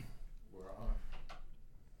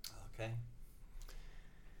Okay.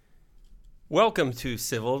 Welcome to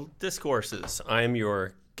Civil Discourses. I am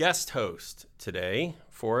your guest host today,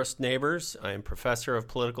 Forrest Neighbors. I am professor of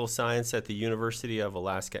political science at the University of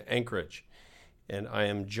Alaska Anchorage. And I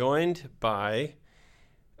am joined by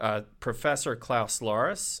Professor Klaus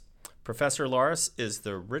Laurus. Professor Laurus is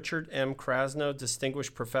the Richard M. Krasno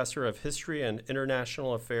Distinguished Professor of History and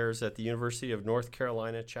International Affairs at the University of North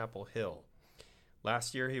Carolina, Chapel Hill.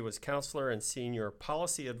 Last year, he was counselor and senior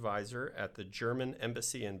policy advisor at the German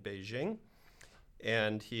Embassy in Beijing,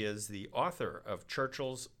 and he is the author of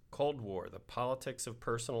Churchill's Cold War, The Politics of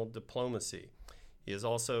Personal Diplomacy. He is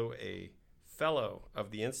also a fellow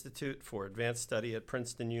of the Institute for Advanced Study at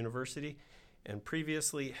Princeton University and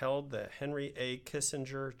previously held the Henry A.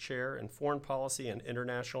 Kissinger Chair in Foreign Policy and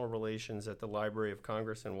International Relations at the Library of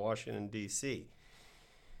Congress in Washington, D.C.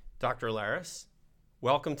 Dr. Laurus,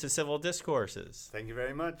 welcome to Civil Discourses. Thank you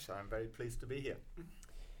very much. I'm very pleased to be here.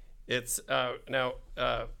 It's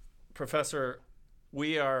Professor,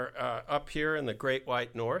 we are up here in the Great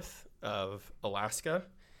White North of Alaska,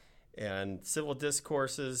 and Civil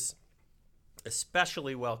Discourses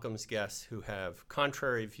especially welcomes guests who have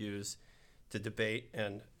contrary views to debate.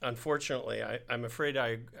 And unfortunately, I'm afraid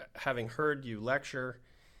having heard you lecture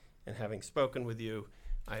and having spoken with you,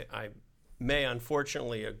 I may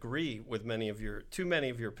unfortunately agree with too many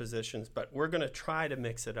of your positions, but we're going to try to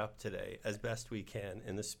mix it up today as best we can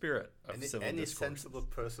in the spirit of civil discourse. Any sensible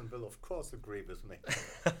person will, of course, agree with me.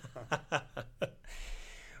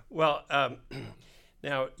 Well,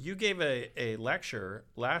 now you gave a lecture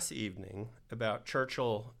last evening about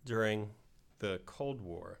Churchill during the Cold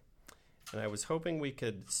War, and I was hoping we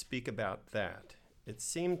could speak about that. It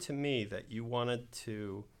seemed to me that you wanted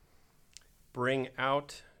to bring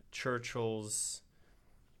out Churchill's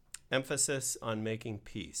emphasis on making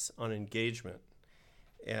peace, on engagement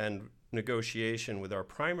and negotiation with our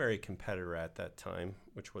primary competitor at that time,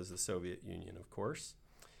 which was the Soviet Union, of course.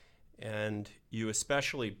 And you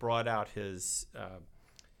especially brought out his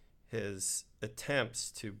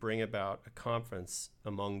attempts to bring about a conference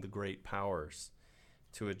among the great powers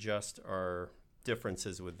to adjust our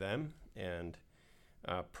differences with them and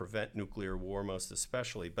prevent nuclear war most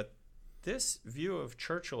especially. But this view of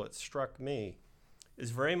Churchill, it struck me,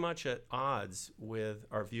 is very much at odds with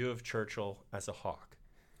our view of Churchill as a hawk.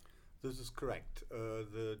 This is correct.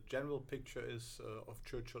 The general picture is of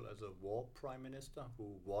Churchill as a war prime minister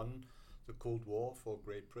who won the Cold War for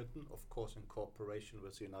Great Britain, of course in cooperation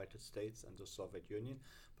with the United States and the Soviet Union,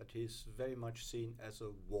 but he's very much seen as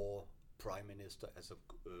a war prime minister, as a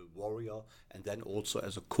warrior, and then also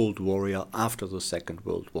as a Cold Warrior after the Second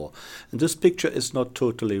World War. And this picture is not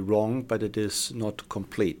totally wrong, but it is not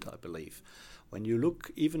complete, I believe. When you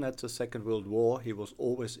look even at the Second World War, he was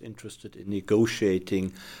always interested in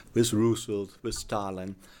negotiating with Roosevelt, with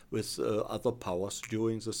Stalin, with other powers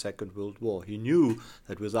during the Second World War. He knew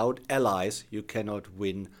that without allies, you cannot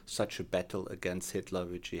win such a battle against Hitler,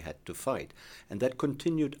 which he had to fight. And that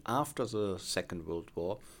continued after the Second World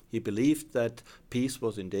War. He believed that peace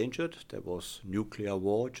was endangered. There was nuclear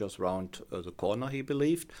war just around the corner, he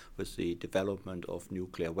believed, with the development of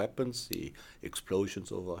nuclear weapons, the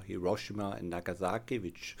explosions over Hiroshima and Nagasaki,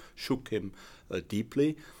 which shook him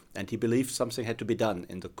deeply. And he believed something had to be done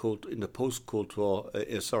in the post-Cold War,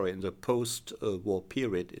 in the post-war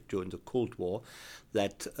period during the Cold War,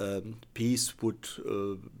 that peace would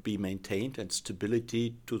be maintained and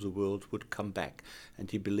stability to the world would come back.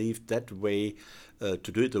 And he believed that way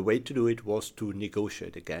the way to do it was to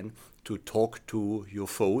negotiate again, to talk to your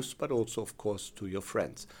foes, but also, of course, to your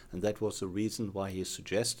friends. And that was the reason why he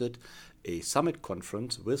suggested a summit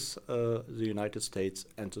conference with the United States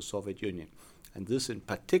and the Soviet Union. And this in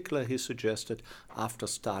particular he suggested after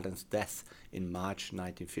Stalin's death in March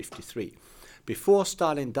 1953. Before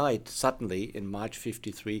Stalin died suddenly in March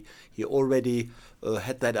 1953, he already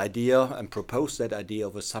had that idea and proposed that idea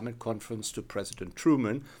of a summit conference to President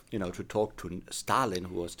Truman, to talk to Stalin,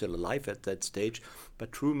 who was still alive at that stage.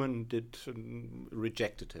 But Truman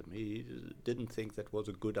rejected him. He didn't think that was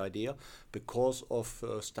a good idea because of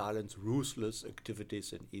Stalin's ruthless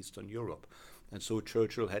activities in Eastern Europe. And so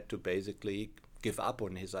Churchill had to basically give up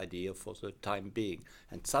on his idea for the time being.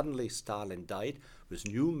 And suddenly Stalin died with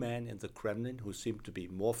new men in the Kremlin who seemed to be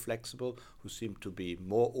more flexible, who seemed to be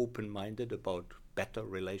more open-minded about better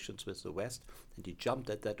relations with the West. And he jumped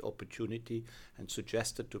at that opportunity and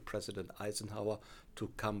suggested to President Eisenhower to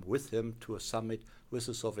come with him to a summit with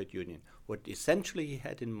the Soviet Union. What essentially he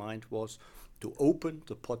had in mind was to open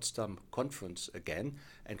the Potsdam Conference again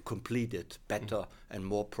and complete it better and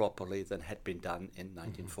more properly than had been done in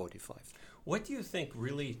 1945. What do you think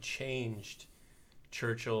really changed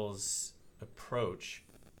Churchill's approach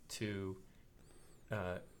to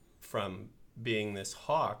from being this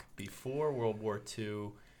hawk before World War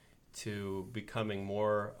II to becoming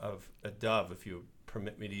more of a dove, if you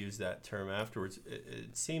permit me to use that term afterwards.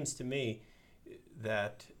 It seems to me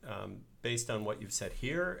that based on what you've said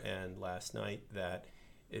here and last night, that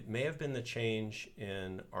it may have been the change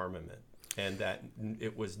in armament and that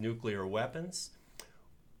it was nuclear weapons.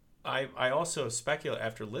 I also speculate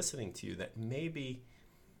after listening to you that maybe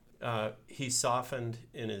he softened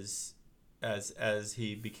in his as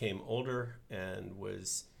he became older and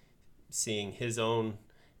was seeing his own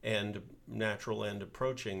natural end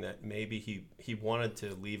approaching, that maybe he wanted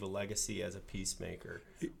to leave a legacy as a peacemaker.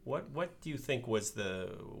 What do you think was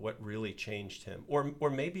what really changed him? Or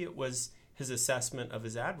maybe it was his assessment of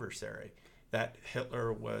his adversary, that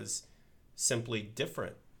Hitler was simply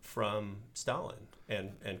different from Stalin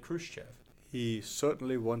and Khrushchev. He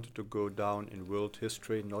certainly wanted to go down in world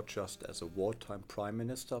history not just as a wartime prime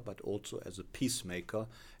minister, but also as a peacemaker,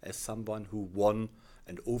 as someone who won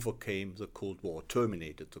and overcame the Cold War,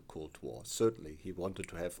 terminated the Cold War. Certainly, he wanted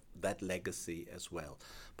to have that legacy as well.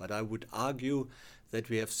 But I would argue that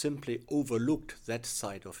we have simply overlooked that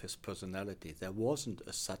side of his personality. There wasn't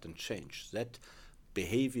a sudden change. That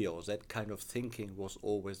behavior or that kind of thinking was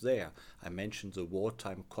always there. I mentioned the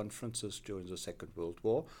wartime conferences during the Second World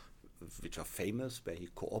War, which are famous, where he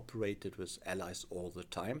cooperated with allies all the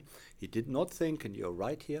time. He did not think, and you're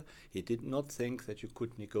right here, he did not think that you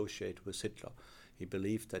could negotiate with Hitler. He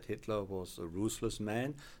believed that Hitler was a ruthless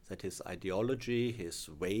man, that his ideology, his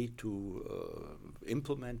way to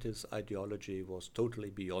implement his ideology was totally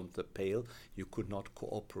beyond the pale. You could not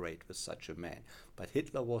cooperate with such a man. But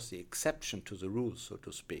Hitler was the exception to the rule, so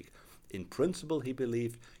to speak. In principle, he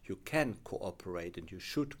believed you can cooperate and you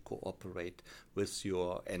should cooperate with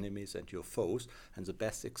your enemies and your foes. And the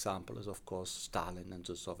best example is, of course, Stalin and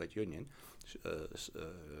the Soviet Union.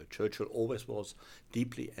 Churchill always was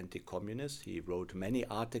deeply anti-communist. He wrote many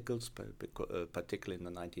articles, particularly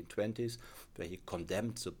in the 1920s, where he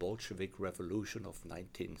condemned the Bolshevik Revolution of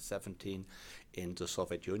 1917 in the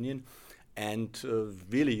Soviet Union, and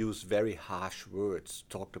really used very harsh words,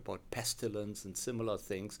 talked about pestilence and similar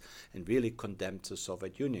things, and really condemned the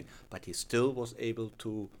Soviet Union. But he still was able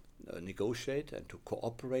to negotiate and to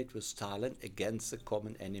cooperate with Stalin against the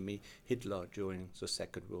common enemy, Hitler, during the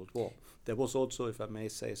Second World War. There was also, if I may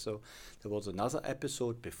say so, there was another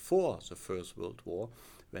episode before the First World War,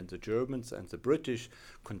 when the Germans and the British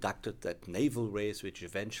conducted that naval race, which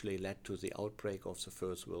eventually led to the outbreak of the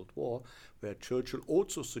First World War, where Churchill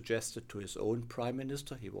also suggested to his own prime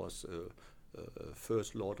minister, he was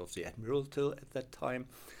First Lord of the Admiralty at that time,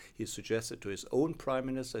 he suggested to his own prime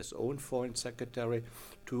minister, his own foreign secretary,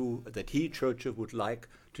 that he, Churchill, would like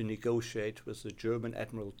to negotiate with the German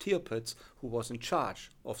Admiral Tirpitz, who was in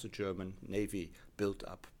charge of the German Navy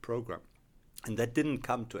build-up program. And that didn't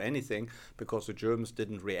come to anything because the Germans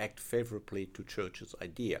didn't react favorably to Churchill's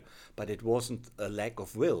idea. But it wasn't a lack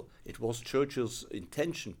of will. It was Churchill's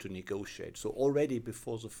intention to negotiate, so already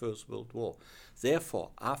before the First World War.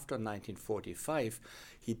 Therefore, after 1945,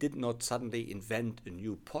 he did not suddenly invent a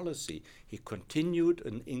new policy. He continued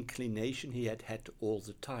an inclination he had had all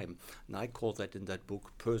the time. And I call that in that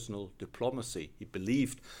book personal diplomacy. He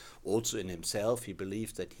believed also in himself. He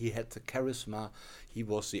believed that he had the charisma. He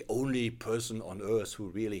was the only person on earth who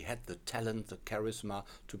really had the talent, the charisma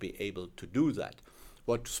to be able to do that.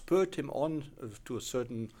 What spurred him on to a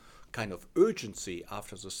certain kind of urgency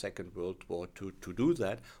after the Second World War to do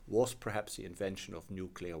that was perhaps the invention of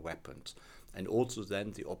nuclear weapons. And also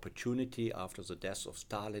then the opportunity after the death of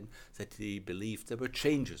Stalin that he believed there were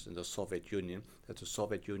changes in the Soviet Union, that the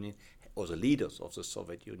Soviet Union or the leaders of the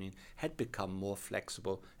Soviet Union had become more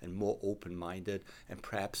flexible and more open-minded, and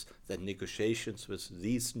perhaps that negotiations with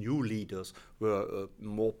these new leaders were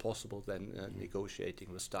more possible than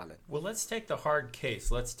negotiating with Stalin. Well, let's take the hard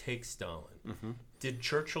case. Let's take Stalin. Mm-hmm. Did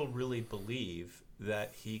Churchill really believe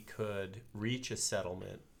that he could reach a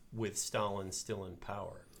settlement with Stalin still in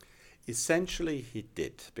power? Essentially, he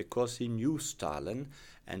did, because he knew Stalin,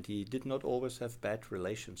 and he did not always have bad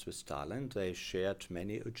relations with Stalin. They shared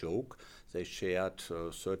many a joke. They shared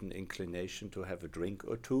a certain inclination to have a drink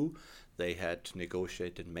or two. They had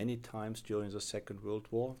negotiated many times during the Second World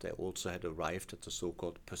War. They also had arrived at the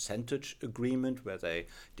so-called percentage agreement, where they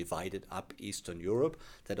divided up Eastern Europe.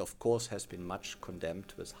 That, of course, has been much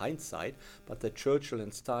condemned with hindsight, but that Churchill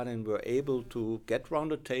and Stalin were able to get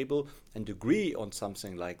round a table and agree on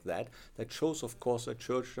something like that, that shows, of course, that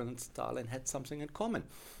Churchill and Stalin had something in common,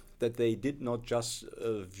 that they did not just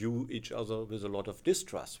view each other with a lot of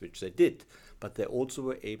distrust, which they did, but they also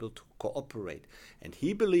were able to cooperate. And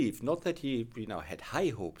he believed, not that he had high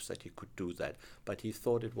hopes that he could do that, but he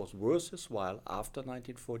thought it was worth his while after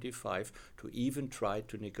 1945 to even try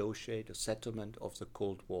to negotiate a settlement of the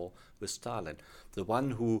Cold War with Stalin. The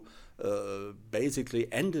one who basically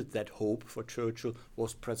ended that hope for Churchill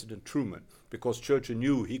was President Truman, because Churchill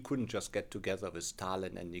knew he couldn't just get together with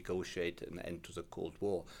Stalin and negotiate an end to the Cold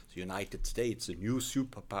War. The United States, the new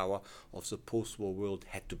superpower of the post-war world,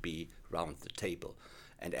 had to be round the table.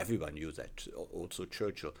 And everyone knew that, also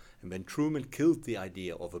Churchill. And when Truman killed the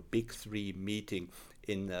idea of a Big Three meeting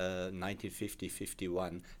in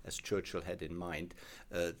 1950-51, as Churchill had in mind,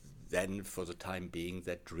 then for the time being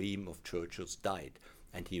that dream of Churchill's died.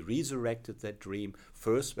 And he resurrected that dream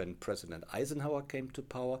first when President Eisenhower came to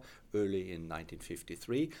power early in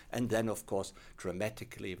 1953, and then, of course,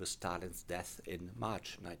 dramatically with Stalin's death in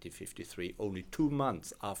March 1953, only 2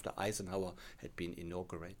 months after Eisenhower had been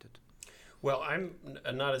inaugurated. Well, I'm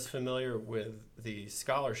not as familiar with the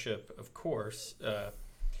scholarship, of course,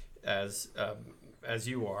 as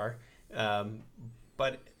you are,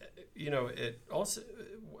 but it also,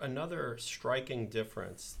 another striking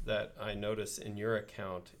difference that I notice in your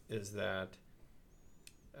account is that,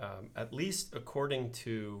 at least according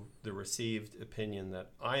to the received opinion that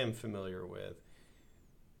I am familiar with,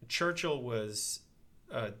 Churchill was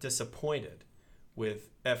disappointed with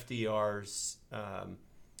FDR's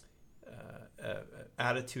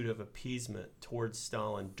attitude of appeasement towards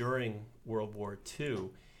Stalin during World War II,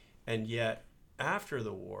 and yet after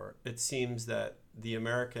the war, it seems that the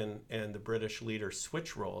American and the British leaders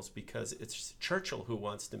switch roles because it's Churchill who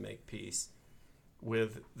wants to make peace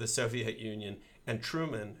with the Soviet Union and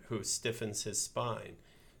Truman who stiffens his spine.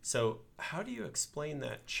 So how do you explain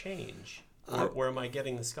that change? Or am I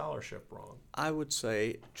getting the scholarship wrong? I would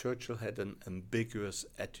say Churchill had an ambiguous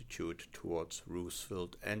attitude towards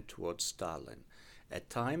Roosevelt and towards Stalin. At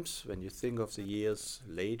times, when you think of the years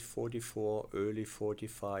late 44, early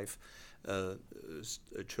 45,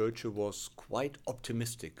 Churchill was quite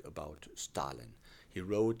optimistic about Stalin. He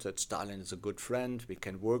wrote that Stalin is a good friend, we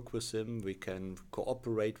can work with him, we can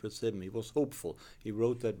cooperate with him. He was hopeful. He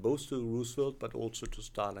wrote that both to Roosevelt but also to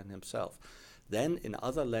Stalin himself. Then in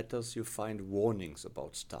other letters you find warnings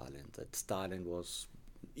about Stalin, that Stalin was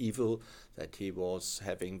evil, that he was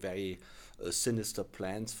having very sinister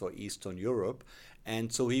plans for Eastern Europe.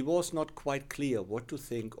 And so he was not quite clear what to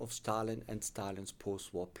think of Stalin and Stalin's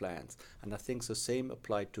post-war plans. And I think the same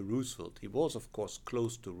applied to Roosevelt. He was, of course,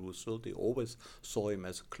 close to Roosevelt. He always saw him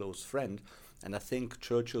as a close friend. And I think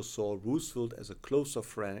Churchill saw Roosevelt as a closer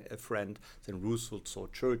friend than Roosevelt saw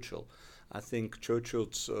Churchill. I think Churchill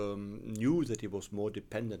knew that he was more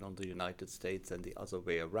dependent on the United States than the other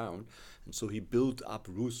way around. And so he built up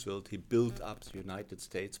Roosevelt, he built up the United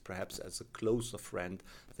States perhaps as a closer friend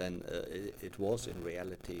than it was in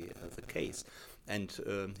reality the case. And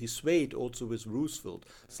he swayed also with Roosevelt.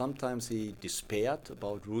 Sometimes he despaired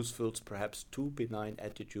about Roosevelt's perhaps too benign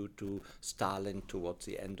attitude to Stalin towards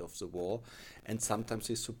the end of the war. And sometimes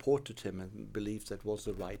he supported him and believed that was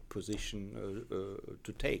the right position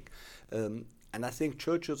to take. And I think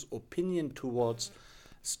Churchill's opinion towards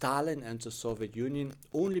Stalin and the Soviet Union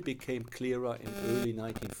only became clearer in early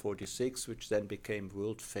 1946, which then became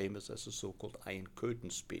world famous as the so-called Iron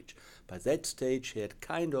Curtain speech. By that stage, he had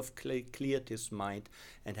kind of cleared his mind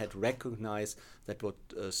and had recognized that what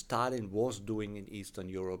Stalin was doing in Eastern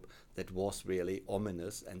Europe, that was really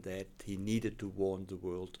ominous, and that he needed to warn the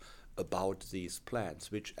world about these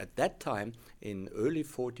plans, which at that time in early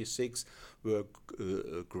 46 were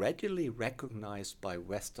gradually recognized by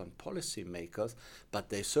Western policymakers, but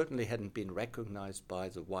they certainly hadn't been recognized by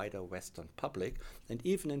the wider Western public. And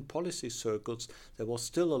even in policy circles, there was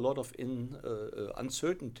still a lot of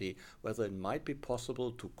uncertainty whether it might be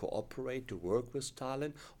possible to cooperate, to work with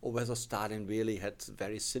Stalin, or whether Stalin really had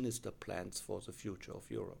very sinister plans for the future of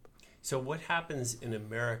Europe. So what happens in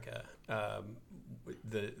America,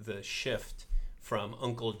 the shift from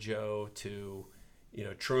Uncle Joe to,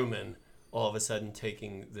 Truman, all of a sudden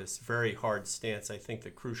taking this very hard stance? I think the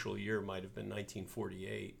crucial year might have been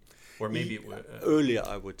 1948, or maybe it was earlier,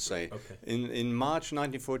 I would say. Okay. In March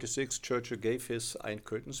 1946, Churchill gave his Iron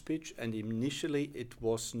Curtain speech, and initially it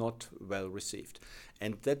was not well received.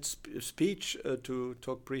 And that speech, to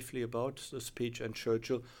talk briefly about the speech and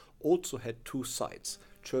Churchill, also had two sides.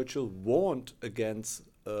 Churchill warned against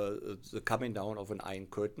the coming down of an Iron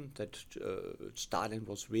Curtain, that Stalin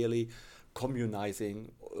was really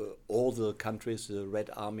communizing all the countries the Red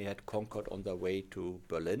Army had conquered on their way to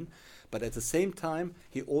Berlin. But at the same time,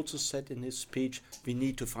 he also said in his speech, we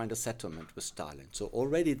need to find a settlement with Stalin. So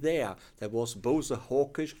already there was both a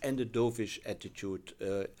hawkish and a dovish attitude,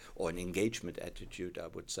 or an engagement attitude, I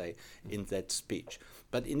would say, in that speech.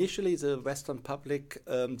 But initially, the Western public,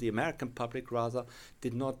 the American public rather,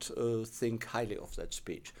 did not think highly of that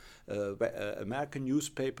speech. American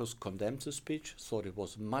newspapers condemned the speech, thought it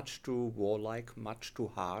was much too warlike, much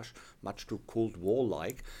too harsh, much too Cold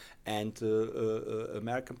War-like, and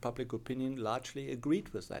American public opinion largely agreed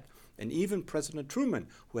with that. And even President Truman,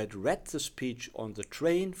 who had read the speech on the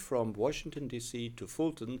train from Washington, D.C. to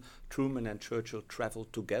Fulton, Truman and Churchill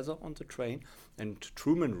traveled together on the train, and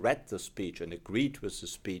Truman read the speech and agreed with the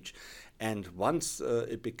speech. And once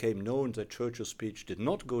it became known that Churchill's speech did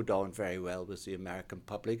not go down very well with the American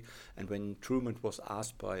public, and when Truman was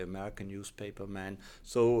asked by American newspaperman,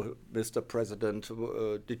 so, Mr. President,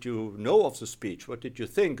 did you know of the speech? What did you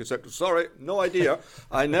think? He said, sorry, no idea.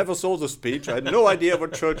 I never saw the speech. I had no idea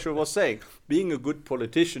what Churchill was saying. Being a good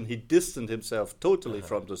politician, he distanced himself totally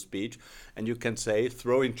from the speech, and you can say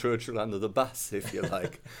throwing Churchill under the bus, if you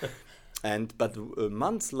like. But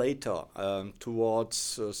months later,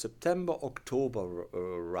 towards September, October,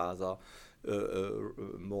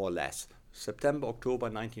 more or less, September, October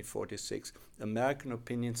 1946, American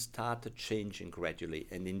opinion started changing gradually.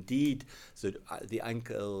 And indeed, the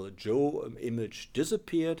Uncle Joe image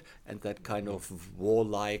disappeared, and that kind of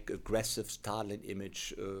warlike, aggressive Stalin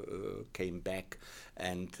image came back.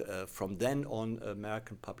 And from then on,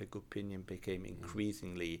 American public opinion became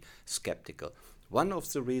increasingly skeptical. One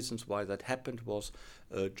of the reasons why that happened was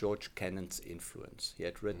George Kennan's influence. He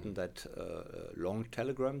had written that long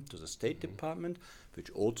telegram to the State Department, which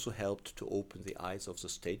also helped to open the eyes of the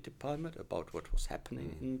State Department about what was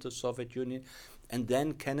happening in the Soviet Union. And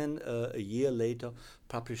then Kennan, a year later,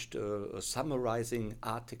 published a summarizing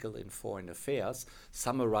article in Foreign Affairs,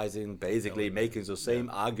 summarizing, basically making the same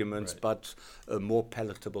arguments, but more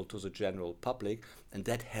palatable to the general public. And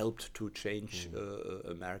that helped to change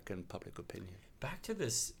American public opinion. Back to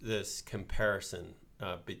this comparison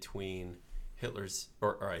between Hitler's,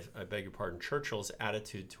 or I beg your pardon, Churchill's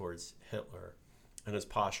attitude towards Hitler and his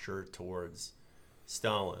posture towards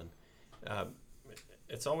Stalin.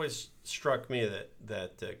 It's always struck me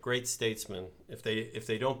that great statesmen, if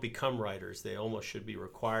they don't become writers, they almost should be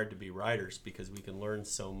required to be writers, because we can learn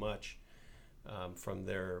so much from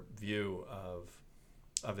their view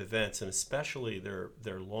of events, and especially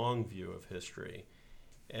their long view of history.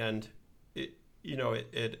 And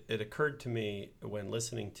it occurred to me when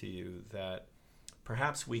listening to you that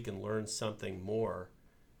perhaps we can learn something more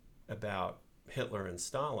about Hitler and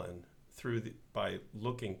Stalin by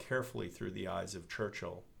looking carefully through the eyes of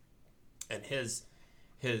Churchill, and his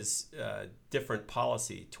different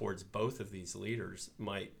policy towards both of these leaders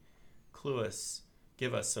might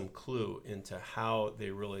give us some clue into how they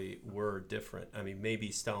really were different. I mean,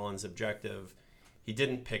 maybe Stalin's objective, he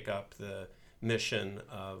didn't pick up the mission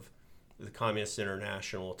of the Communist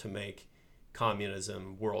International to make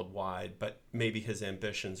communism worldwide, but maybe his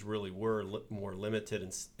ambitions really were more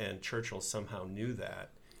limited, and Churchill somehow knew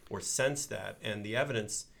that or sensed that. And the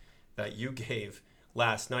evidence that you gave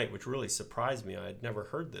last night, which really surprised me, I had never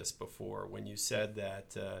heard this before, when you said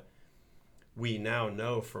that we now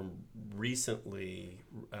know from recently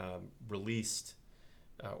released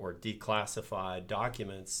or declassified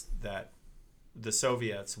documents that the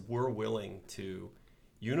Soviets were willing to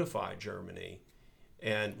unify Germany,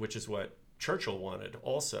 and which is what Churchill wanted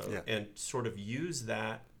also, and sort of use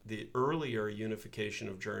that, the earlier unification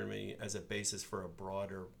of Germany, as a basis for a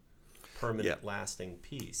broader, permanent, lasting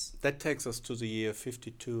peace. That takes us to the year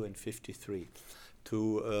 52 and 53.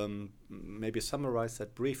 To maybe summarize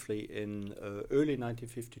that briefly, in early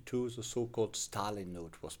 1952, the so-called Stalin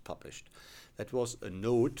Note was published. That was a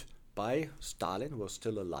note by Stalin, who was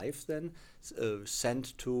still alive then,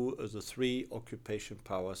 sent to the three occupation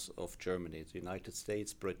powers of Germany, the United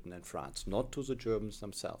States, Britain, and France, not to the Germans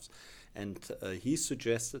themselves. And he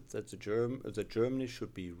suggested that Germany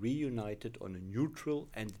should be reunited on a neutral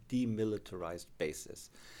and demilitarized basis.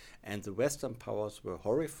 And the Western powers were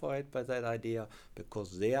horrified by that idea,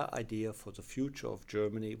 because their idea for the future of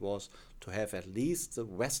Germany was to have at least the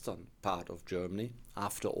western part of Germany,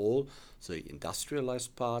 after all, the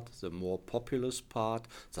industrialized part, the more populous part,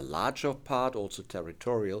 the larger part, also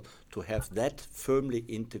territorial, to have that firmly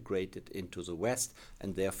integrated into the West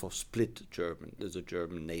and therefore split the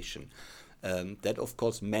German nation. That, of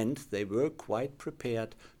course, meant they were quite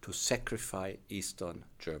prepared to sacrifice Eastern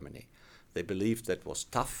Germany. They believed that was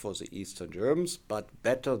tough for the Eastern Germans, but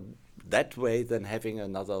better that way than having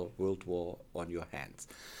another world war on your hands.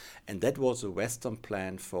 And that was a Western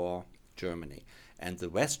plan for Germany. And the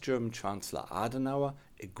West German Chancellor Adenauer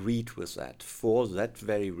agreed with that for that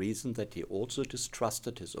very reason, that he also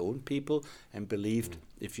distrusted his own people and believed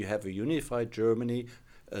if you have a unified Germany,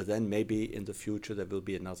 then maybe in the future there will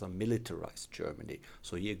be another militarized Germany.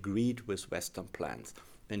 So he agreed with Western plans.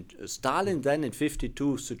 And Stalin then in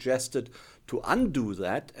 1952 suggested to undo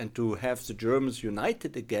that and to have the Germans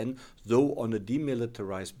united again, though on a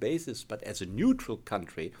demilitarized basis, but as a neutral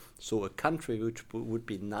country, so a country which would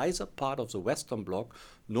be neither part of the Western Bloc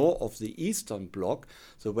nor of the Eastern Bloc.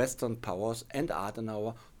 The Western powers and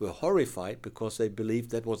Adenauer were horrified because they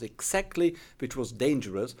believed that was exactly which was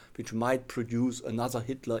dangerous, which might produce another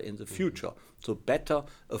Hitler in the future. So better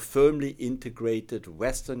a firmly integrated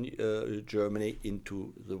Western Germany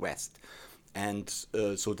into the West. And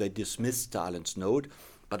so they dismissed Stalin's note.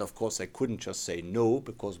 But of course, they couldn't just say no,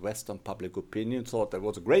 because Western public opinion thought that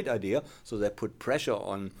was a great idea. So they put pressure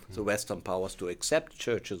on the Western powers to accept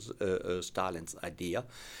Churchill's, Stalin's idea.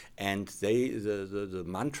 And the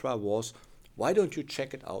mantra was, why don't you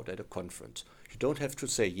check it out at a conference? You don't have to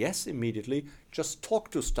say yes immediately, just talk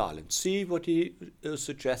to Stalin, see what he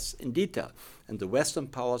suggests in detail. And the Western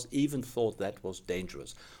powers even thought that was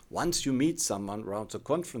dangerous. Once you meet someone around the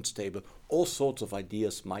conference table, all sorts of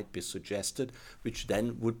ideas might be suggested, which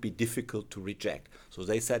then would be difficult to reject. So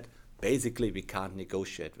they said, basically, we can't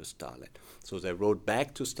negotiate with Stalin. So they wrote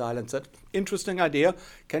back to Stalin and said, interesting idea,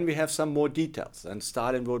 can we have some more details? And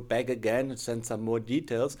Stalin wrote back again and sent some more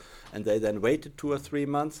details. And they then waited 2 or 3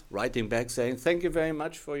 months, writing back saying, thank you very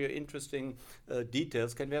much for your interesting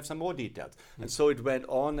details. Can we have some more details? And so it went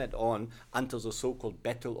on and on until the so-called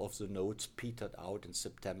Battle of the Notes petered out in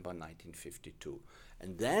September 1952.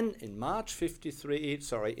 And then in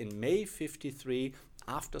May 53,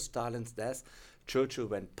 after Stalin's death, Churchill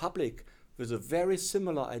went public with a very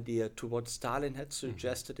similar idea to what Stalin had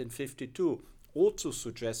suggested in 1952, also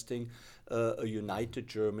suggesting a united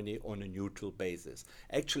Germany on a neutral basis.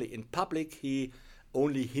 Actually, in public, he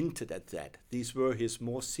only hinted at that. These were his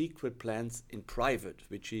more secret plans in private,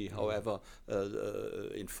 which he, however,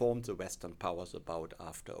 informed the Western powers about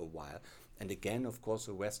after a while. And again, of course,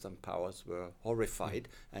 the Western powers were horrified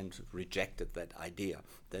and rejected that idea.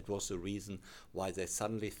 That was the reason why they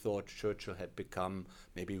suddenly thought Churchill had become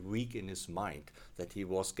maybe weak in his mind, that he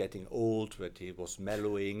was getting old, that he was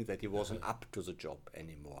mellowing, that he wasn't up to the job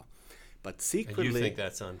anymore. But secretly... And you think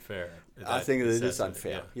that's unfair? I think it is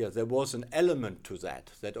unfair. Yeah, there was an element to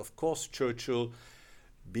that of course Churchill,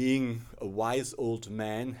 being a wise old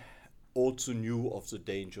man, also knew of the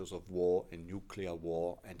dangers of war and nuclear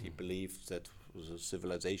war, and he believed that the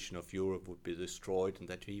civilization of Europe would be destroyed, and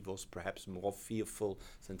that he was perhaps more fearful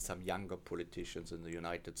than some younger politicians in the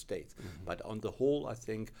United States. But on the whole, I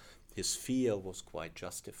think his fear was quite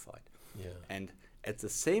justified. Yeah. And at the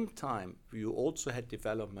same time, you also had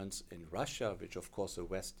developments in Russia, which of course the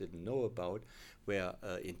West didn't know about, where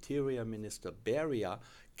Interior Minister Beria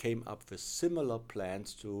came up with similar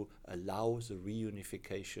plans to allow the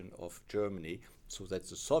reunification of Germany, so that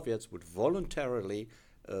the Soviets would voluntarily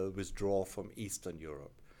withdraw from Eastern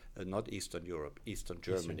Europe. Not Eastern Europe, Eastern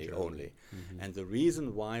Germany only. And the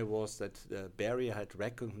reason why was that Beria had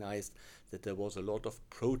recognized that there was a lot of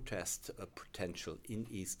protest potential in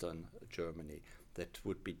Eastern Germany that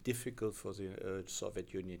would be difficult for the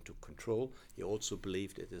Soviet Union to control. He also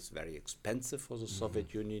believed it is very expensive for the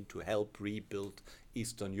Soviet Union to help rebuild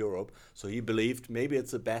Eastern Europe. So he believed maybe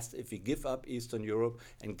it's the best if we give up Eastern Europe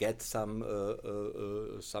and get some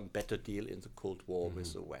better deal in the Cold War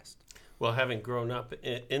with the West. Well, having grown up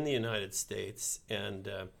in the United States and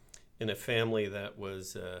in a family that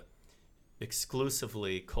was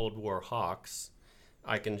exclusively Cold War hawks,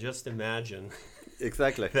 I can just imagine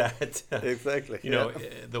exactly that exactly you know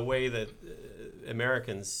the way that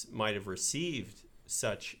Americans might have received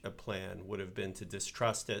such a plan would have been to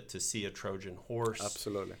distrust it, to see a Trojan horse.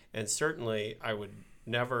 Absolutely. And certainly I would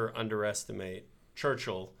never underestimate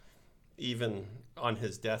Churchill, even on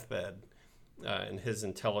his deathbed, and his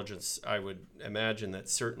intelligence. I would imagine that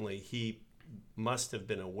certainly he must have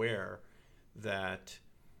been aware that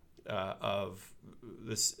of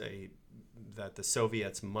this that the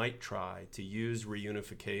Soviets might try to use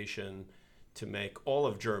reunification to make all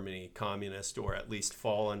of Germany communist, or at least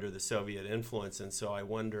fall under the Soviet influence. And so I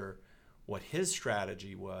wonder what his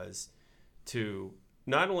strategy was to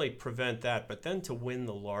not only prevent that, but then to win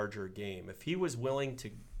the larger game. If he was willing to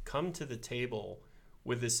come to the table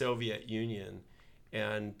with the Soviet Union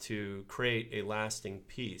and to create a lasting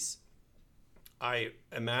peace, I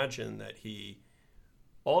imagine that he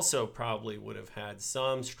also probably would have had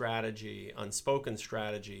some strategy, unspoken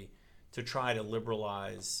strategy, to try to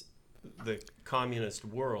liberalize the communist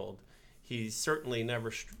world, he certainly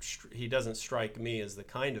never, he doesn't strike me as the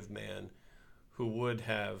kind of man who would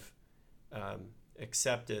have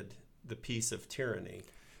accepted the peace of tyranny,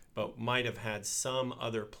 but might have had some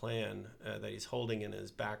other plan that he's holding in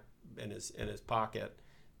his back, in his pocket,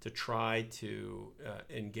 to try to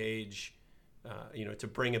engage, to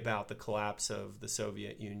bring about the collapse of the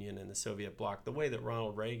Soviet Union and the Soviet bloc, the way that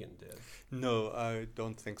Ronald Reagan did. No, I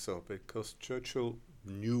don't think so, because Churchill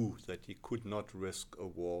knew that he could not risk a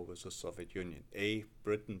war with the Soviet Union.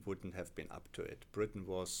 Britain wouldn't have been up to it. Britain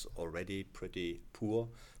was already pretty poor,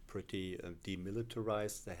 pretty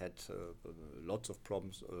demilitarized. They had lots of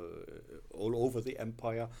problems all over the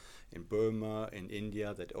empire, in Burma, in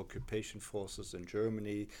India, that occupation forces in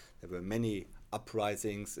Germany. There were many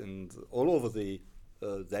uprisings all over the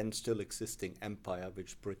then still existing empire,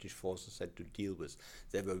 which British forces had to deal with.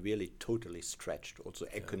 They were really totally stretched. Also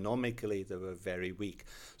economically, they were very weak.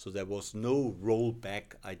 So there was no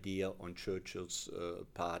rollback idea on Churchill's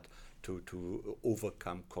part to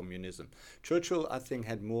overcome communism. Churchill, I think,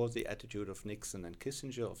 had more the attitude of Nixon and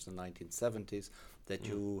Kissinger of the 1970s, that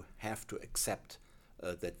you have to accept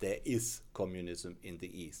that there is communism in the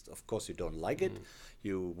East. Of course, you don't like it.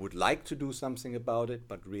 You would like to do something about it,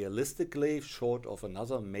 but realistically, short of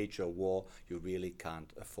another major war, you really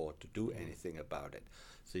can't afford to do anything about it.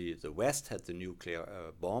 The West had the nuclear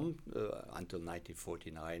bomb until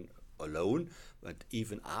 1949 alone, but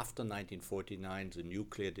even after 1949, the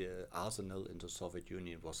nuclear arsenal in the Soviet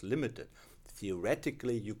Union was limited.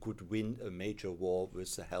 Theoretically, you could win a major war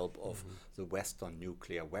with the help of the Western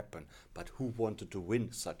nuclear weapon, but who wanted to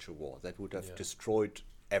win such a war? That would have destroyed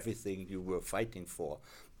everything you were fighting for.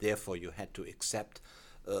 Therefore, you had to accept,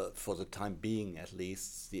 for the time being at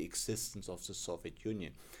least, the existence of the Soviet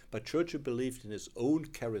Union. But Churchill believed in his own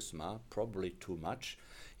charisma, probably too much.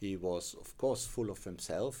 He was, of course, full of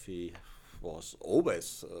himself. He was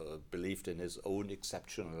always believed in his own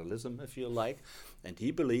exceptionalism, if you like. And he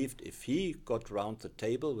believed if he got round the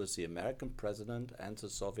table with the American president and the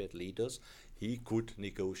Soviet leaders, he could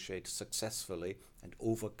negotiate successfully and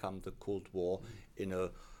overcome the Cold War in a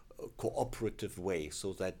cooperative way,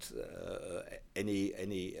 so that any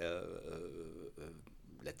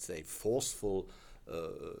let's say, forceful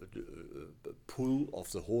pull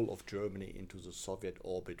of the whole of Germany into the Soviet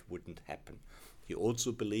orbit wouldn't happen. He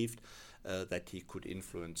also believed that he could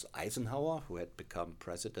influence Eisenhower, who had become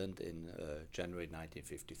president in January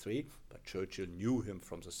 1953, but Churchill knew him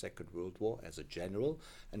from the Second World War as a general,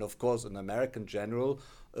 and of course an American general,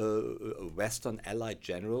 a Western Allied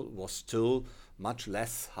general, was still much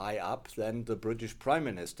less high up than the British Prime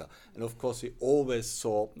Minister. And of course he always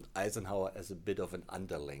saw Eisenhower as a bit of an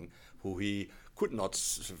underling, who he could not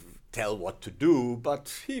tell what to do,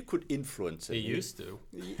 but he could influence him. He used to.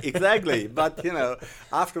 Exactly, but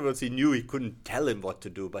afterwards he knew he couldn't tell him what to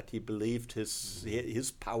do, but he believed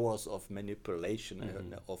his powers of manipulation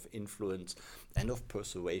and of influence and of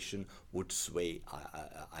persuasion would sway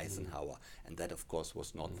Eisenhower. And that, of course,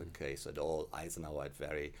 was not the case at all. Eisenhower had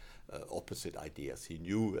very opposite ideas. He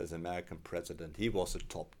knew as American president he was a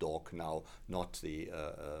top dog now, not the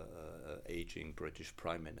aging British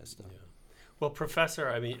Prime Minister. Yeah. Well, Professor,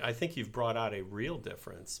 I think you've brought out a real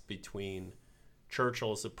difference between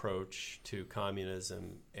Churchill's approach to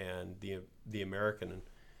communism and the American,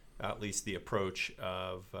 at least the approach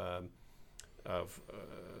of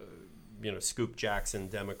Scoop Jackson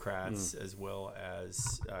Democrats as well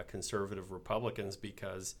as conservative Republicans,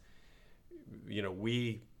 because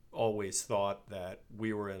we always thought that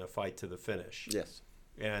we were in a fight to the finish. Yes.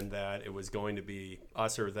 And that it was going to be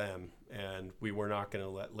us or them, and we were not going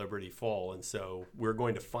to let liberty fall. And so we're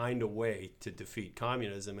going to find a way to defeat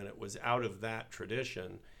communism. And it was out of that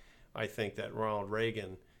tradition, I think, that Ronald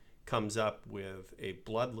Reagan comes up with a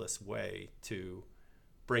bloodless way to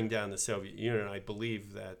bring down the Soviet Union. I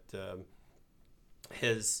believe that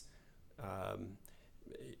his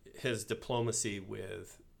diplomacy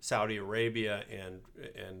with Saudi Arabia and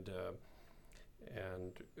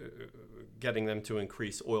getting them to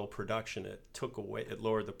increase oil production, it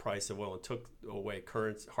lowered the price of oil and took away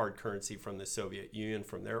hard currency from the Soviet Union,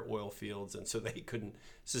 from their oil fields, and so they couldn't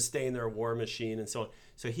sustain their war machine and so on.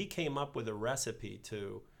 So he came up with a recipe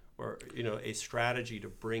a strategy to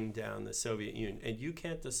bring down the Soviet Union. And you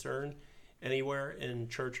can't discern anywhere in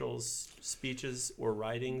Churchill's speeches or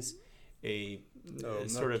writings a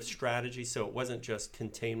sort of strategy. So it wasn't just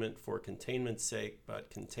containment for containment's sake, but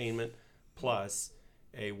containment plus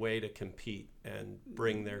a way to compete and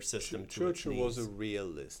bring their system to its knees. Churchill was a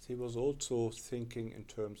realist. He was also thinking in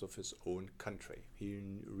terms of his own country. He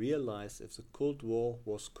realized if the Cold War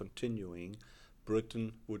was continuing,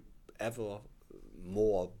 Britain would ever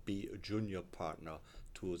more be a junior partner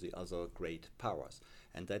to the other great powers.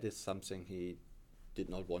 And that is something he did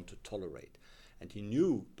not want to tolerate. And he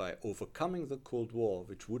knew by overcoming the Cold War,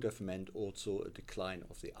 which would have meant also a decline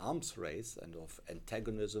of the arms race and of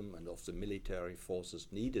antagonism and of the military forces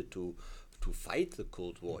needed to fight the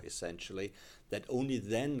Cold War, essentially, that only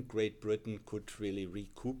then Great Britain could really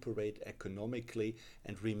recuperate economically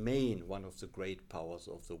and remain one of the great powers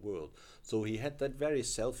of the world. So he had that very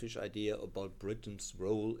selfish idea about Britain's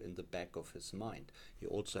role in the back of his mind. He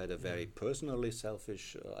also had a very personally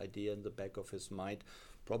selfish idea in the back of his mind,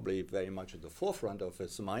 probably very much at the forefront of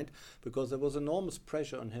his mind, because there was enormous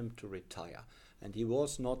pressure on him to retire. And he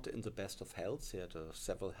was not in the best of health. He had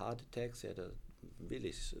several heart attacks. He had a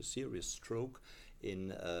really serious stroke in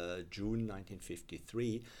June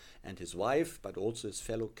 1953, and his wife, but also his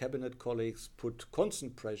fellow cabinet colleagues, put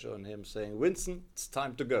constant pressure on him, saying, "Winston, it's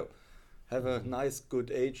time to go. Have a nice, good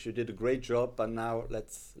age. You did a great job, but now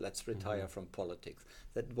let's retire from politics."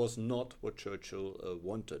 That was not what Churchill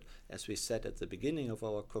wanted. As we said at the beginning of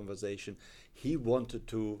our conversation, he wanted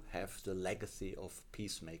to have the legacy of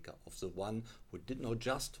peacemaker, of the one who did not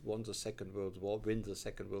just win the Second World War,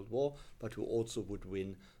 but who also would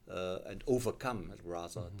win and overcome,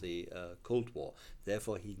 rather, the Cold War.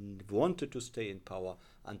 Therefore, he wanted to stay in power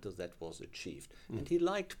until that was achieved. And he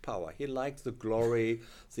liked power. He liked the glory,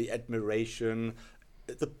 the admiration,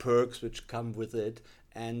 the perks which come with it.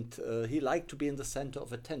 And he liked to be in the center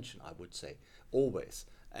of attention, I would say, always.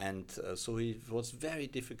 And so it was very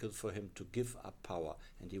difficult for him to give up power.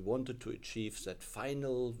 And he wanted to achieve that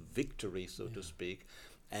final victory, so to speak.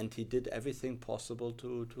 And he did everything possible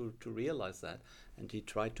to realize that. And he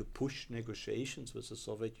tried to push negotiations with the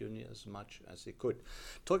Soviet Union as much as he could.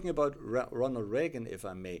 Talking about Ronald Reagan, if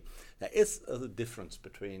I may, there is a difference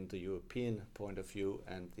between the European point of view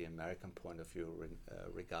and the American point of view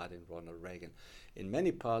regarding Ronald Reagan. In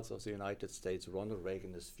many parts of the United States, Ronald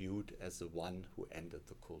Reagan is viewed as the one who ended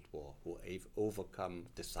the Cold War, who overcome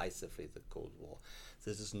decisively the Cold War.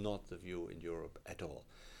 This is not the view in Europe at all.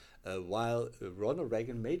 While Ronald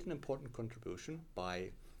Reagan made an important contribution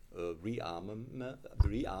by rearming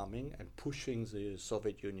and pushing the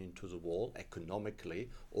Soviet Union to the wall economically,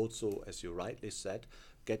 also, as you rightly said,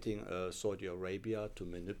 getting Saudi Arabia to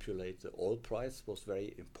manipulate the oil price was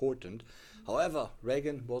very important. However,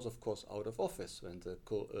 Reagan was, of course, out of office when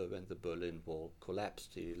the Berlin Wall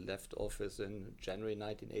collapsed. He left office in January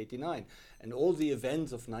 1989. And all the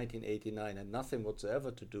events of 1989 had nothing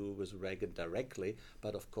whatsoever to do with Reagan directly,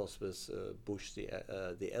 but, of course, with Bush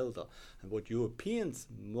the elder. And what Europeans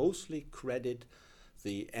mostly credit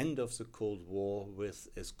the end of the Cold War with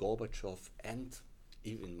is Gorbachev and,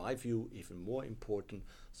 in my view, even more important,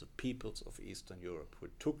 the peoples of Eastern Europe who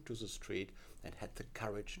took to the street and had the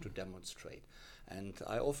courage to demonstrate. And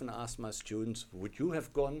I often ask my students, would you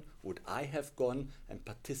have gone, would I have gone and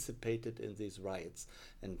participated in these riots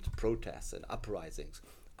and protests and uprisings?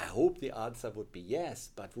 I hope the answer would be yes,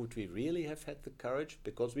 but would we really have had the courage?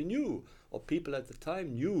 Because we knew, or people at the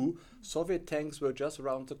time knew, Soviet tanks were just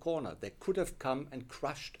around the corner. They could have come and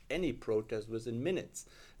crushed any protest within minutes,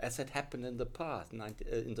 as had happened in the past,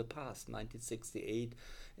 1968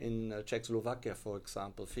 in Czechoslovakia, for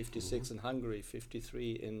example, 56 in Hungary,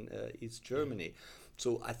 53 in East Germany.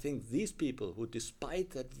 So I think these people who, despite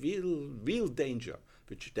that real danger,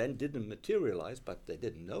 which then didn't materialize, but they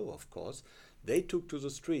didn't know, of course, they took to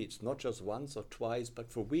the streets, not just once or twice,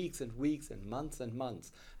 but for weeks and weeks and months. And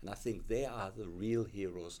I think they are the real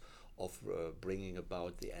heroes of bringing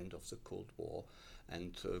about the end of the Cold War.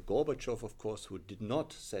 And Gorbachev, of course, who did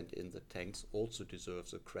not send in the tanks, also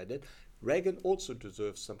deserves the credit. Reagan also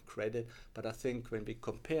deserves some credit, but I think when we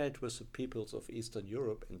compare it with the peoples of Eastern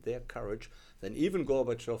Europe and their courage, then even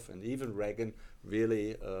Gorbachev and even Reagan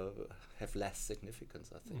really have less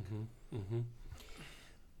significance, I think.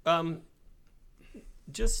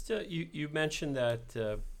 You mentioned that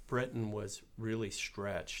Britain was really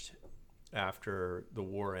stretched after the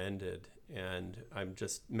war ended, and I'm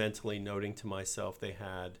just mentally noting to myself they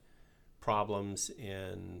had problems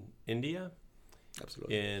in India.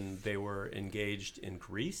 Absolutely. They were engaged in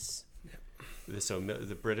Greece. So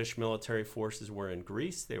the British military forces were in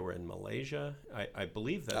Greece. They were in Malaysia. I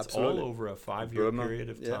believe that's Absolutely. all over a 5-year period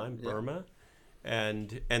of time. Yeah. Burma.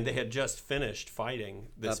 And they had just finished fighting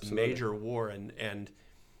this Absolutely. major war and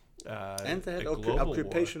they had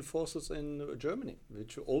occupation forces in Germany,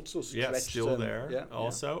 which also stretched still them. there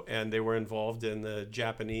also, and they were involved in the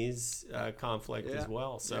Japanese conflict as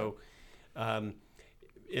well. So,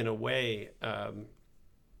 in a way,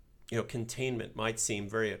 containment might seem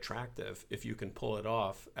very attractive if you can pull it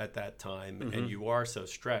off at that time, and you are so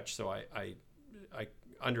stretched. So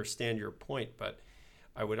understand your point, but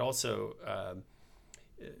I would also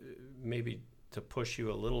maybe to push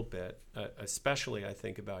you a little bit, especially I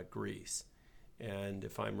think about Greece. And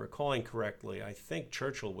if I'm recalling correctly, I think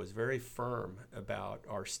Churchill was very firm about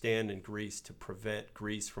our stand in Greece to prevent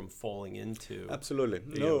Greece from falling into Absolutely.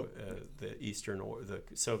 The Eastern or the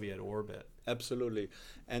Soviet orbit. Absolutely.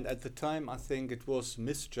 And at the time, I think it was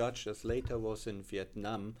misjudged, as later was in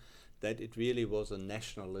Vietnam, that it really was a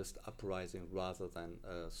nationalist uprising rather than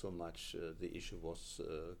so much the issue was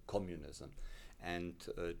communism. And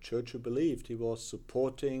Churchill believed he was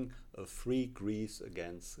supporting a free Greece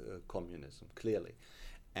against communism, clearly.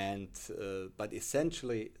 And but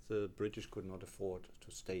essentially, the British could not afford to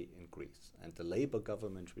stay in Greece. And the Labour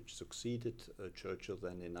government, which succeeded Churchill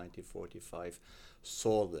then in 1945,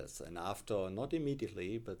 saw this. And after, not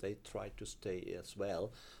immediately, but they tried to stay as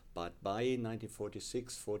well. But by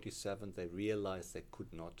 1946-47, they realized they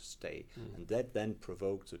could not stay. And that then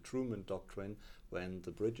provoked the Truman Doctrine, when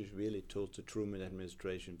the British really told the Truman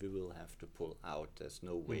administration, we will have to pull out. There's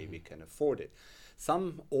no way we can afford it.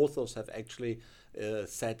 Some authors have actually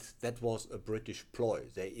said that was a British ploy.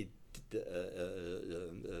 They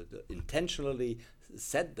intentionally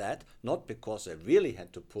said that, not because they really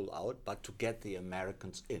had to pull out, but to get the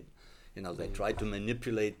Americans in. You know, they tried to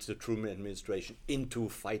manipulate the Truman administration into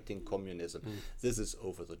fighting communism. This is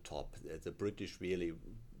over the top. The British really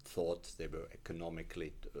thought they were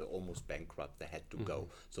economically almost bankrupt. They had to go.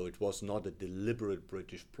 So it was not a deliberate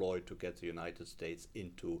British ploy to get the United States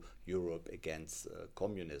into Europe against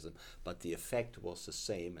communism. But the effect was the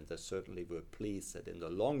same, and they certainly were pleased that in the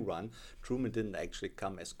long run, Truman didn't actually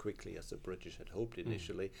come as quickly as the British had hoped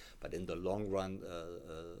initially, but in the long run,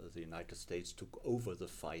 the United States took over the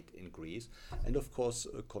fight in Greece. And of course,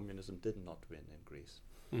 communism did not win in Greece.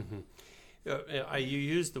 You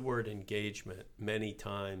used the word engagement many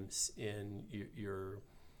times in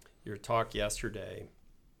your talk yesterday,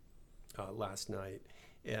 last night,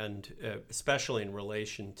 and especially in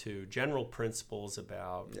relation to general principles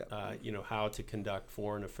about how to conduct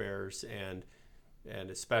foreign affairs, and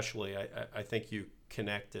especially I think you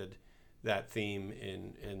connected that theme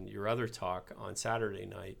in your other talk on Saturday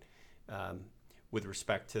night. With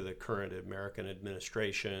respect to the current American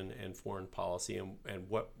administration and foreign policy, and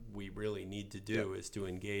what we really need to do is to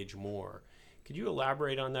engage more. Could you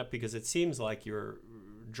elaborate on that? Because it seems like you're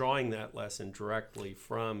drawing that lesson directly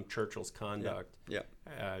from Churchill's conduct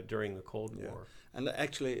during the Cold War. And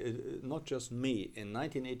actually, not just me. In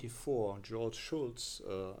 1984, George Shultz,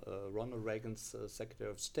 Ronald Reagan's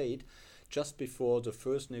Secretary of State, just before the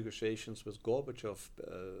first negotiations with Gorbachev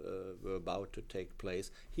were about to take place,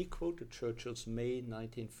 he quoted Churchill's May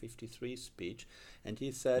 1953 speech, and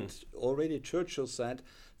he said, already Churchill said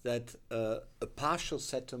that a partial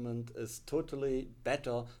settlement is totally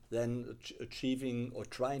better than achieving or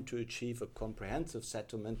trying to achieve a comprehensive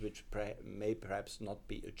settlement, which may perhaps not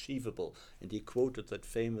be achievable. And he quoted that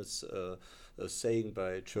famous saying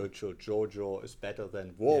by Churchill, "Giorgio is better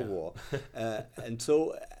than war." And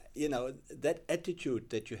so, you know, that attitude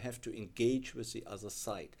that you have to engage with the other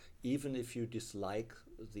side, even if you dislike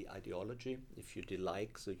the ideology, if you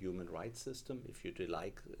dislike the human rights system, if you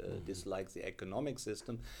dislike the economic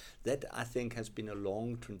system, that I think has been a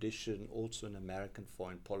long tradition also in American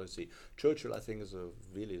foreign policy. Churchill, I think, is a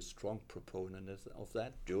really strong proponent of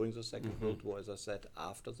that during the Second World War, as I said,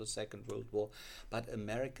 after the Second World War. But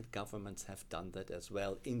American governments have done that as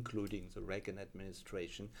well, including the Reagan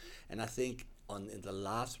administration. And I think in the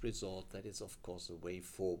last resort, that is, of course, the way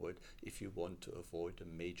forward if you want to avoid a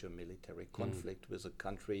major military conflict with a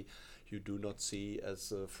country you do not see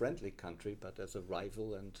as a friendly country, but as a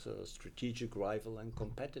rival and strategic rival and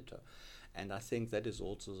competitor. And I think that is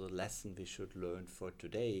also the lesson we should learn for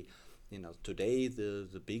today. You know, today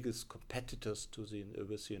the biggest competitors with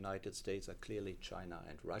the United States are clearly China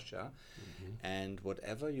and Russia. And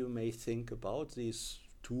whatever you may think about these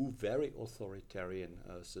two very authoritarian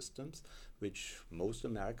systems, which most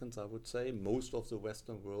Americans, I would say, most of the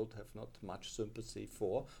Western world have not much sympathy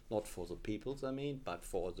for, not for the peoples, I mean, but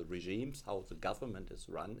for the regimes, how the government is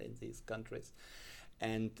run in these countries.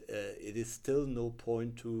 And it is still no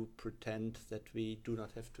point to pretend that we do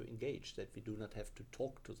not have to engage, that we do not have to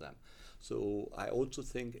talk to them. So I also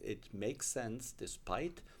think it makes sense,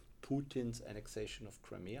 despite Putin's annexation of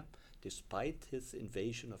Crimea, despite his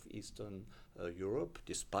invasion of Eastern Europe,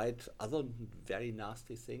 despite other very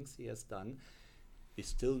nasty things he has done, we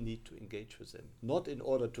still need to engage with him, not in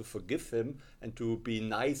order to forgive him and to be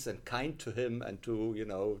nice and kind to him and to, you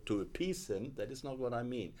know, to appease him. That is not what I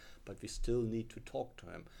mean. But we still need to talk to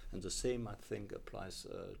him. And the same, I think, applies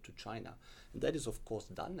to China. And that is, of course,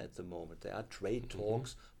 done at the moment. There are trade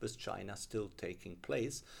talks with China still taking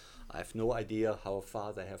place. I have no idea how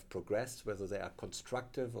far they have progressed, whether they are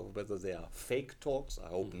constructive or whether they are fake talks. I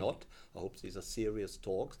hope not. I hope these are serious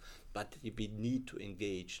talks. But we need to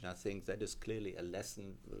engage, and I think that is clearly a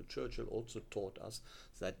lesson Churchill also taught us,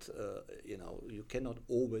 that you know, you cannot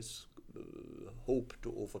always hope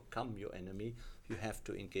to overcome your enemy. You have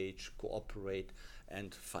to engage, cooperate,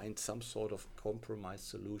 and find some sort of compromise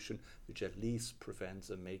solution which at least prevents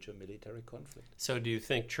a major military conflict. So do you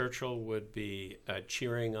think Churchill would be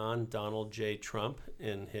cheering on Donald J. Trump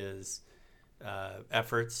in his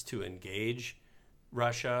efforts to engage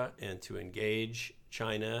Russia and to engage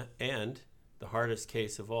China, and the hardest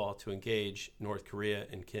case of all, to engage North Korea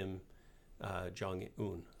and Kim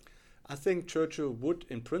Jong-un? I think Churchill would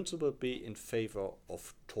in principle be in favor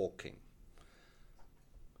of talking.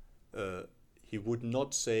 He would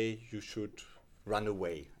not say you should run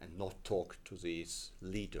away and not talk to these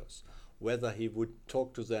leaders. Whether he would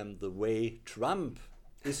talk to them the way Trump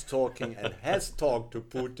is talking and has talked to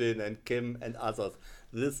Putin and Kim and others,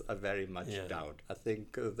 this I very much doubt. I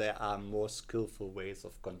think there are more skillful ways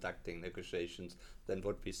of conducting negotiations than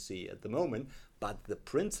what we see at the moment. But the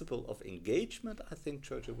principle of engagement, I think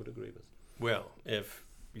Churchill would agree with. Well, if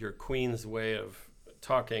your Queen's way of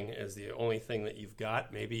talking is the only thing that you've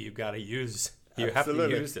got, maybe you've got to use. You Absolutely.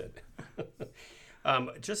 have to use it.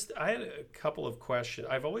 I had a couple of questions.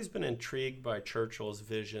 I've always been intrigued by Churchill's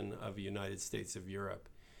vision of a United States of Europe.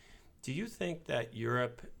 Do you think that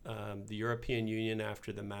Europe, the European Union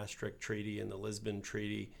after the Maastricht Treaty and the Lisbon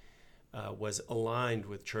Treaty, was aligned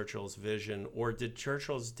with Churchill's vision, or did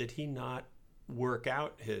he not work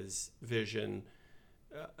out his vision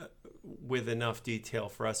with enough detail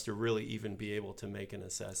for us to really even be able to make an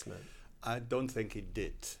assessment? I don't think he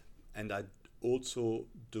did. And I also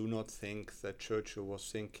do not think that Churchill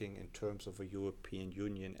was thinking in terms of a European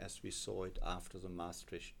Union as we saw it after the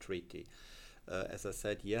Maastricht Treaty. As I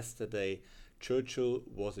said yesterday, Churchill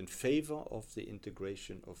was in favor of the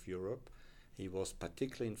integration of Europe. He was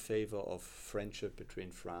particularly in favor of friendship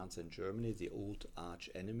between France and Germany, the old arch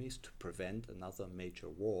enemies, to prevent another major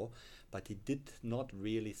war. But he did not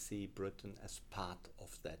really see Britain as part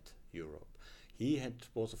of that Europe. He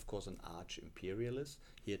was, of course, an arch-imperialist.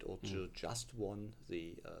 He had also just won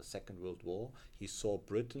the Second World War. He saw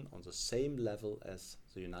Britain on the same level as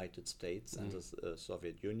the United States and the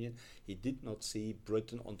Soviet Union. He did not see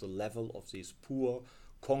Britain on the level of these poor,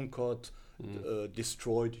 conquered,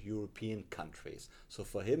 destroyed European countries. So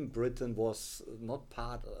for him, Britain was not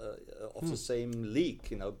part of the same league.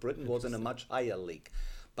 You know, Britain was in a much higher league.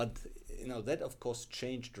 But you know, that of course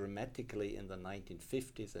changed dramatically in the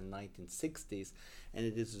 1950s and 1960s, and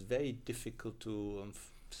it is very difficult to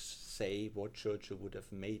say what Churchill would have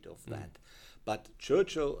made of that. But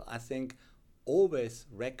Churchill, I think, always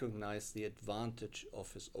recognized the advantage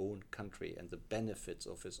of his own country and the benefits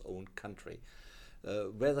of his own country.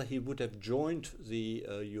 Whether he would have joined the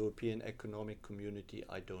European Economic Community,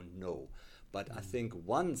 I don't know. But I think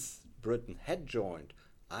once Britain had joined,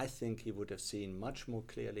 I think he would have seen much more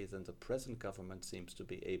clearly than the present government seems to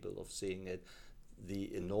be able of seeing it,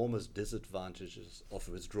 the enormous disadvantages of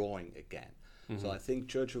withdrawing again. So I think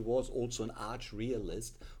Churchill was also an arch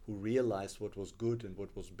realist who realized what was good and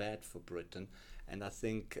what was bad for Britain. And I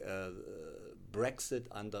think Brexit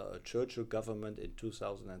under a Churchill government in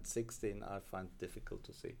 2016, I find difficult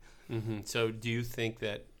to see. So do you think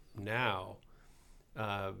that now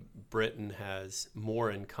Britain has more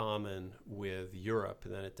in common with Europe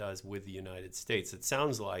than it does with the United States? It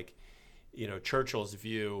sounds like, you know, Churchill's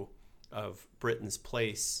view of Britain's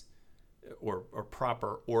place or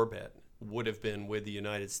proper orbit would have been with the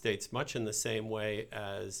United States, much in the same way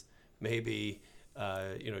as maybe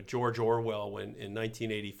George Orwell, when in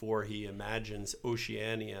 1984 he imagines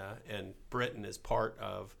Oceania and Britain as part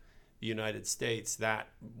of the United States, that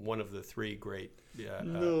one of the three great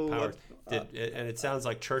powers. And it sounds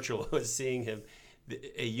like Churchill was seeing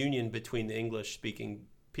a union between the English-speaking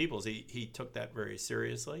peoples. He took that very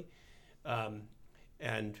seriously,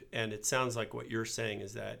 and it sounds like what you're saying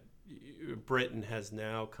is that Britain has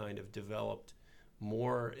now kind of developed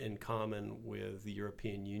more in common with the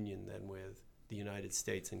European Union than with the United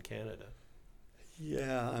States and Canada.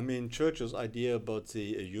 Yeah, I mean, Churchill's idea about the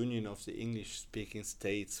union of the English-speaking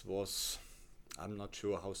states was I'm not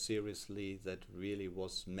sure how seriously that really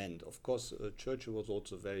was meant. Of course, Churchill was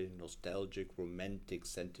also a very nostalgic, romantic,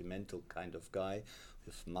 sentimental kind of guy.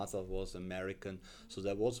 His mother was American, so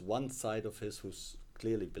there was one side of his who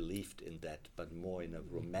clearly believed in that, but more in a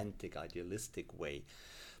romantic, idealistic way.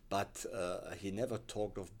 But he never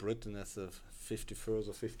talked of Britain as a 51st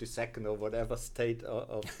or 52nd or whatever state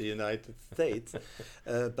of the United States.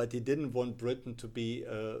 But he didn't want Britain to be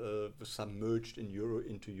submerged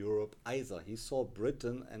into Europe either. He saw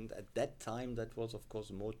Britain, and at that time that was of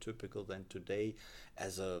course more typical than today,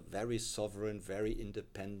 as a very sovereign, very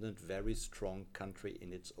independent, very strong country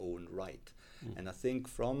in its own right. And I think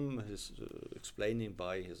from his explaining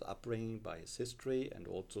by his upbringing, by his history, and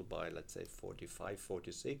also by, let's say, 45,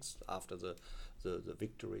 46, after the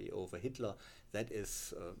victory over Hitler, that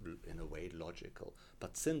is in a way logical.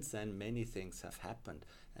 But since then, many things have happened,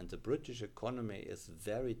 and the British economy is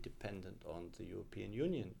very dependent on the European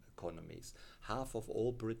Union economies. Half of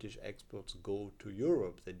all British exports go to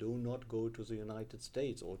Europe. They do not go to the United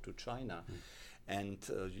States or to China. And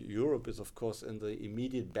Europe is, of course, in the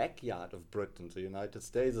immediate backyard of Britain. The United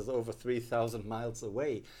States is over 3,000 miles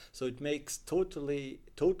away. So it makes total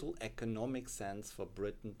economic sense for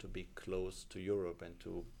Britain to be close to Europe and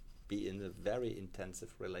to be in a very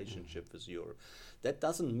intensive relationship with Europe. That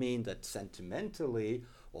doesn't mean that sentimentally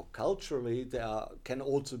or culturally there can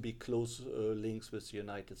also be close links with the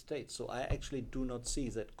United States. So I actually do not see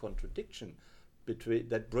that contradiction between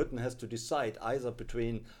that Britain has to decide either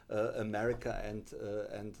between America and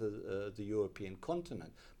the European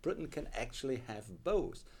continent. Britain can actually have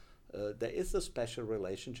both. There is a special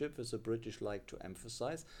relationship, as the British like to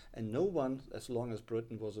emphasize, and no one, as long as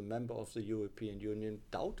Britain was a member of the European Union,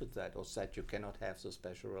 doubted that or said you cannot have the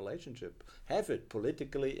special relationship. Have it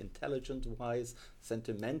politically, intelligence-wise,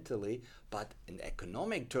 sentimentally, but in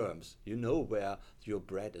economic terms, you know where your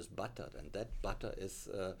bread is buttered, and that butter is,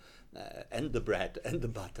 and the bread and the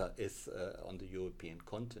butter is on the European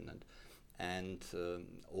continent. And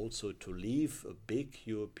also to leave a big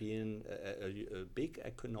European, a big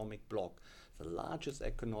economic bloc, the largest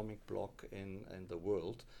economic bloc in the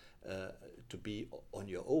world, to be on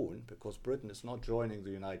your own, because Britain is not joining the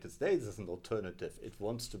United States as an alternative. It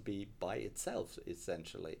wants to be by itself,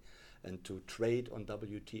 essentially, and to trade on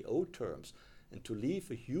WTO terms, and to leave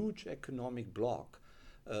a huge economic bloc,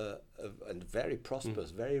 and very prosperous,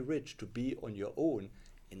 very rich, to be on your own,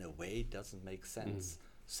 in a way doesn't make sense.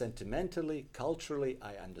 Sentimentally, culturally,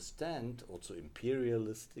 I understand. Also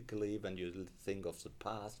imperialistically, when you think of the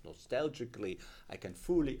past, nostalgically, I can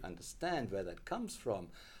fully understand where that comes from.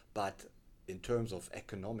 But in terms of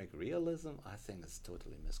economic realism, I think it's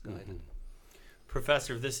totally misguided.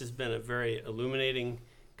 Professor, this has been a very illuminating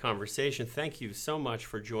conversation. Thank you so much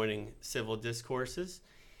for joining Civil Discourses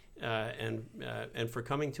and for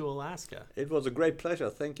coming to Alaska. It was a great pleasure.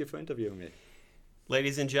 Thank you for interviewing me.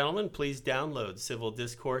 Ladies and gentlemen, please download Civil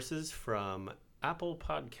Discourses from Apple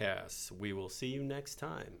Podcasts. We will see you next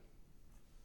time.